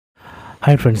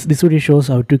Hi friends, this video shows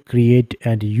how to create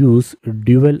and use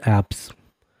dual apps.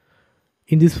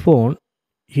 In this phone,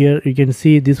 here you can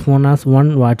see this phone has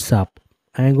one WhatsApp.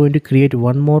 I am going to create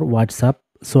one more WhatsApp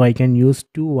so I can use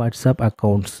two WhatsApp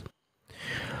accounts.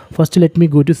 First, let me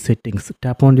go to settings.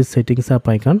 Tap on this settings app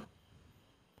icon.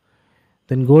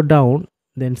 Then go down,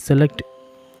 then select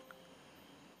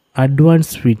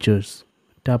advanced features.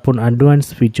 Tap on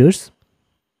advanced features.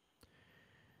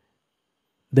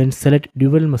 Then select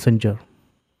dual messenger.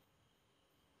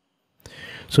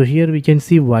 So here we can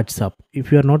see WhatsApp. If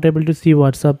you are not able to see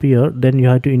WhatsApp here, then you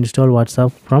have to install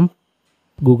WhatsApp from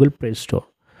Google Play Store.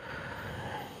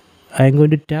 I am going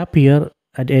to tap here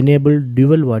and enable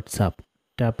dual WhatsApp.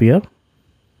 Tap here.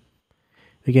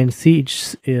 You can see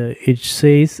it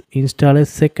says install a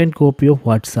second copy of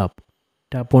WhatsApp.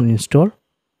 Tap on install.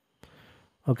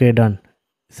 Okay, done.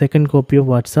 Second copy of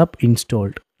WhatsApp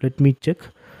installed. Let me check.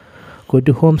 Go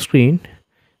to home screen.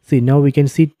 See, now we can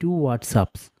see two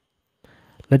WhatsApps.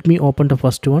 Let me open the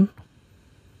first one.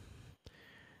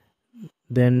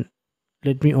 Then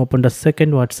let me open the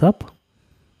second WhatsApp.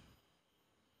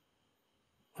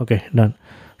 Okay, done.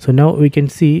 So now we can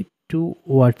see two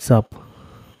WhatsApp.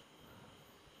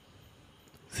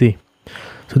 See,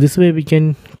 so this way we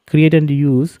can create and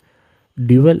use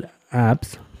dual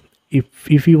apps.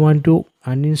 If you want to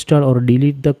uninstall or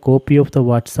delete the copy of the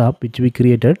WhatsApp which we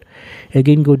created,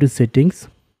 again go to settings,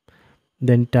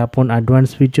 then tap on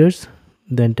advanced features,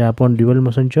 then tap on dual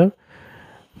messenger.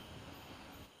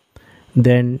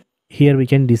 Then here we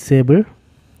can disable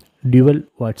dual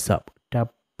WhatsApp.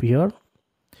 Tap here.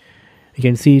 You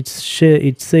can see it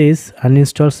says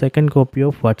uninstall second copy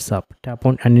of WhatsApp. Tap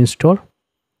on uninstall.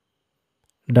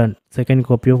 Done. Second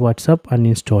copy of WhatsApp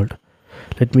uninstalled.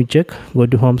 Let me check. Go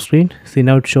to home screen. See,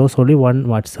 now it shows only one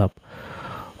WhatsApp.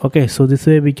 Okay, so this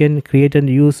way we can create and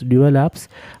use dual apps.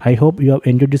 I hope you have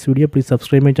enjoyed this video. Please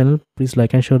subscribe my channel. Please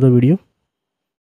like and share the video.